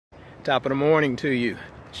Top of the morning to you.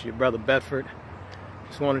 It's your brother Bedford.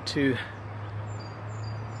 Just wanted to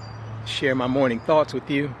share my morning thoughts with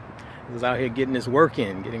you. I was out here getting this work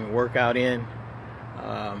in, getting a workout in.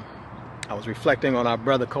 I was reflecting on our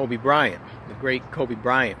brother Kobe Bryant, the great Kobe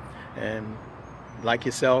Bryant. And like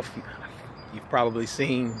yourself, you've probably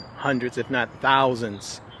seen hundreds, if not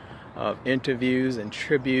thousands, of interviews and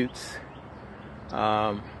tributes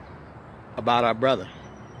about our brother.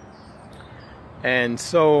 And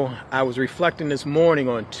so I was reflecting this morning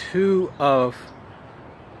on two of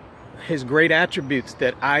his great attributes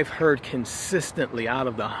that I've heard consistently out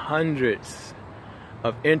of the hundreds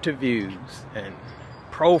of interviews and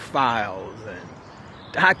profiles and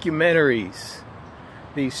documentaries.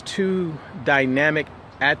 These two dynamic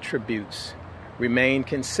attributes remain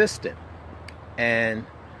consistent. And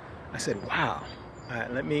I said, wow,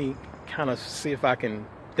 let me kind of see if I can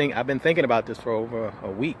think. I've been thinking about this for over a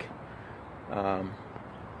week.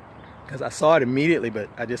 Because I saw it immediately, but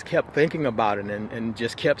I just kept thinking about it and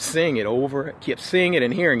just kept seeing it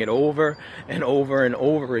and hearing it over and over and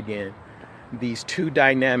over again. These two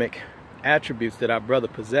dynamic attributes that our brother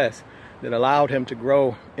possessed that allowed him to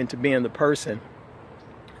grow into being the person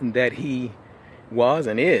that he was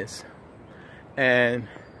and is. And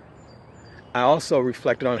I also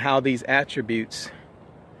reflected on how these attributes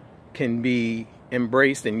can be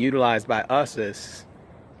embraced and utilized by us as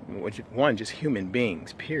just human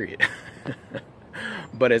beings, period.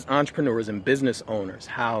 But as entrepreneurs and business owners,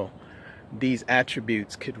 how these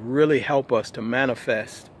attributes could really help us to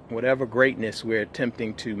manifest whatever greatness we're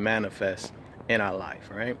attempting to manifest in our life,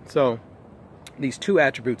 right? So these two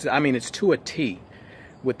attributes, I mean, it's to a T.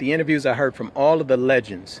 With the interviews I heard from all of the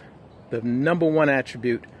legends, the number one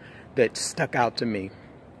attribute that stuck out to me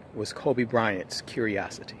was Kobe Bryant's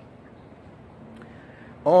curiosity.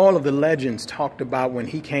 All of the legends talked about when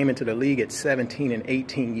he came into the league at 17 and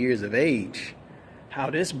 18 years of age,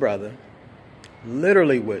 how this brother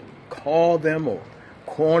literally would call them or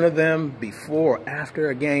corner them before or after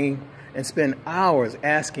a game and spend hours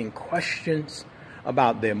asking questions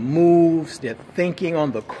about their moves, their thinking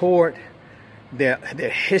on the court, their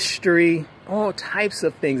history, all types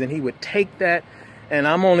of things. And he would take that, and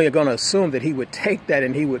I'm only going to assume that he would take that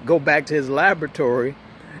and he would go back to his laboratory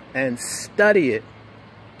and study it,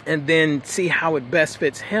 and then see how it best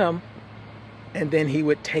fits him, and then he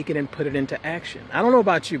would take it and put it into action. I don't know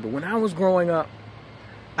about you, but when I was growing up,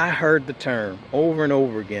 I heard the term over and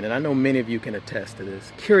over again, and I know many of you can attest to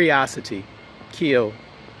this: curiosity killed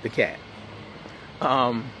the cat.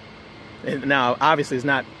 And now, obviously, it's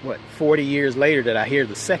not, 40 years later that I hear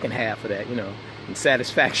the second half of that, and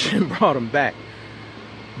satisfaction brought him back.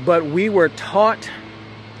 But we were taught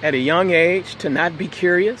at a young age to not be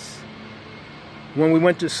curious. When we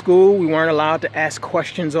went to school, we weren't allowed to ask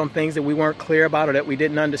questions on things that we weren't clear about or that we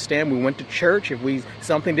didn't understand. We went to church. If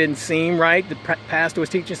something didn't seem right, the pastor was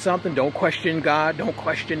teaching something, don't question God, don't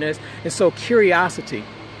question this. And so curiosity,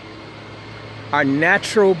 our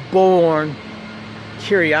natural born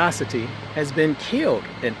curiosity, has been killed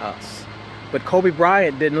in us. But Kobe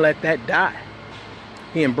Bryant didn't let that die.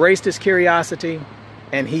 He embraced his curiosity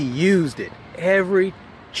and he used it every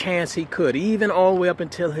chance he could. Even all the way up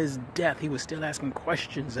until his death, he was still asking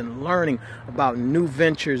questions and learning about new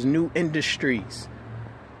ventures, new industries.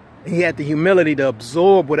 He had the humility to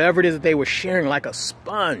absorb whatever it is that they were sharing like a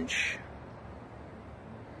sponge.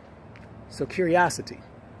 So curiosity.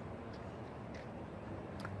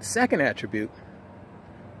 The second attribute,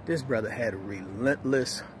 this brother had a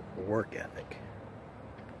relentless work ethic.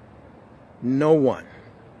 No one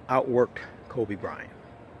outworked Kobe Bryant.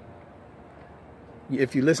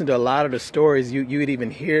 If you listen to a lot of the stories, you would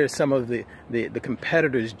even hear some of the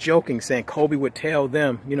competitors joking, saying Kobe would tell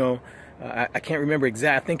them, I can't remember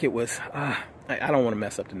exactly, I think it was, I don't want to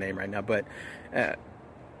mess up the name right now, but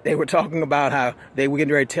they were talking about how they were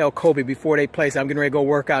getting ready to tell Kobe before they play, I'm getting ready to go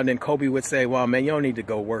work out, and then Kobe would say, well, man, you don't need to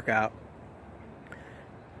go work out.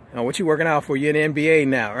 What you working out for? You're in the NBA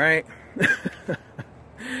now, right?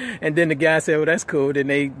 And then the guy said, well, that's cool. Then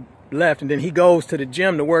they left, and then he goes to the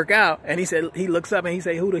gym to work out, and he said, he looks up and he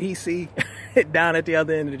said, who did he see down at the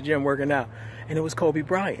other end of the gym working out? And it was Kobe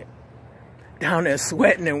Bryant down there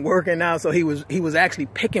sweating and working out. So he was actually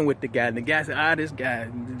picking with the guy, and the guy said, this guy,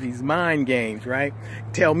 these mind games, right?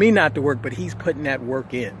 Tell me not to work, but he's putting that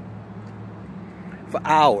work in for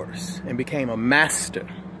hours and became a master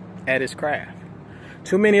at his craft.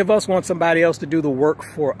 Too many of us want somebody else to do the work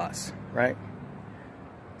for us, right?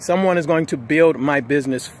 Someone is going to build my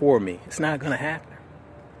business for me. It's not going to happen.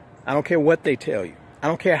 I don't care what they tell you. I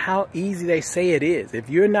don't care how easy they say it is. If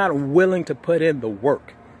you're not willing to put in the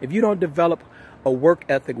work, if you don't develop a work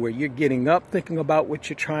ethic where you're getting up thinking about what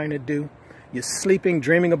you're trying to do, you're sleeping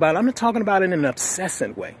dreaming about it. I'm not talking about it in an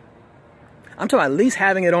obsessive way. I'm talking about at least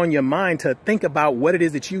having it on your mind to think about what it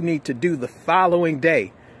is that you need to do the following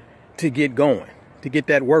day to get going, to get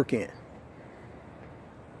that work in.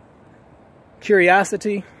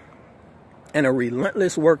 Curiosity and a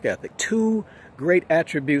relentless work ethic. Two great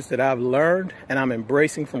attributes that I've learned and I'm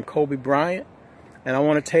embracing from Kobe Bryant, and I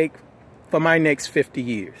want to take for my next 50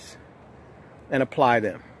 years and apply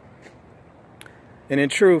them. And in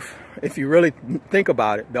truth, if you really think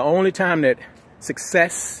about it, the only time that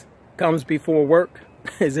success comes before work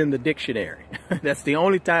is in the dictionary. That's the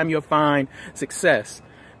only time you'll find success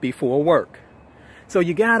before work. So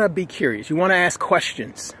you gotta be curious. You want to ask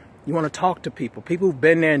questions. You want to talk to people who've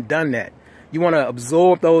been there and done that. You want to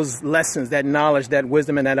absorb those lessons, that knowledge, that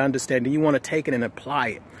wisdom, and that understanding. You want to take it and apply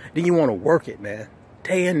it. Then you want to work it, man.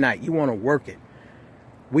 Day and night, you want to work it.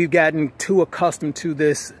 We've gotten too accustomed to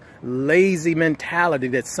this lazy mentality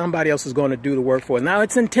that somebody else is going to do the work for us. Now,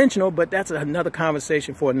 it's intentional, but that's another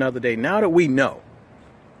conversation for another day. Now that we know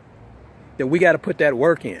that we got to put that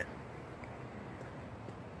work in,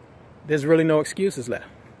 there's really no excuses left,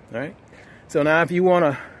 all right? So now if you want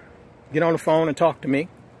to get on the phone and talk to me,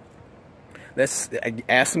 let's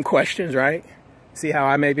ask some questions, right? See how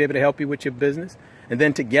I may be able to help you with your business. And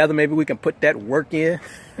then together, maybe we can put that work in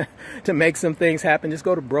to make some things happen. Just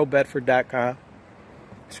go to brobedford.com.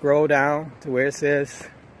 Scroll down to where it says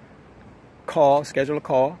call, schedule a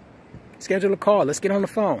call. Schedule a call. Let's get on the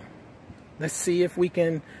phone. Let's see if we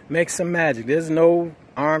can make some magic. There's no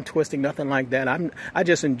arm twisting, nothing like that. I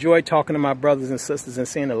just enjoy talking to my brothers and sisters and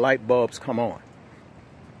seeing the light bulbs come on.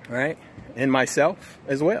 Right? And myself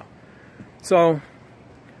as well. So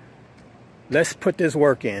let's put this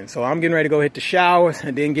work in. So I'm getting ready to go hit the showers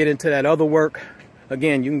and then get into that other work.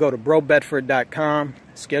 Again, you can go to brobedford.com,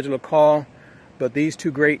 schedule a call. But these two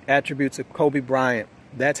great attributes of Kobe Bryant,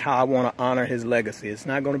 that's how I want to honor his legacy. It's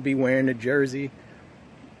not going to be wearing the jersey.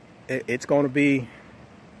 It's going to be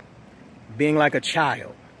being like a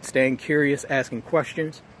child, staying curious, asking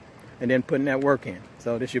questions, and then putting that work in.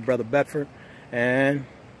 So this is your brother Bedford, and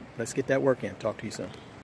let's get that work in. Talk to you soon.